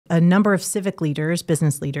a number of civic leaders,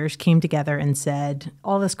 business leaders, came together and said,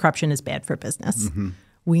 all this corruption is bad for business.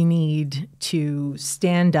 We need to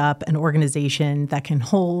stand up an organization that can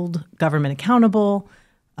hold government accountable,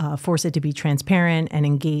 force it to be transparent, and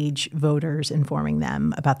engage voters, informing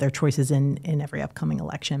them about their choices in every upcoming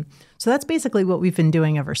election. So that's basically what we've been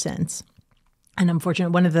doing ever since. And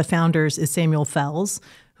unfortunately, one of the founders is Samuel Fells,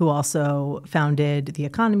 who also founded the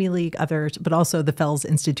Economy League, others, but also the Fells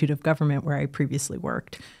Institute of Government, where I previously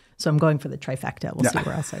worked. So I'm going for the trifecta. We'll see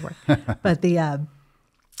where else I work. But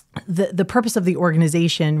the purpose of the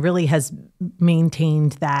organization really has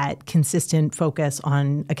maintained that consistent focus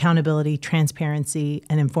on accountability, transparency,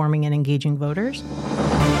 and informing and engaging voters.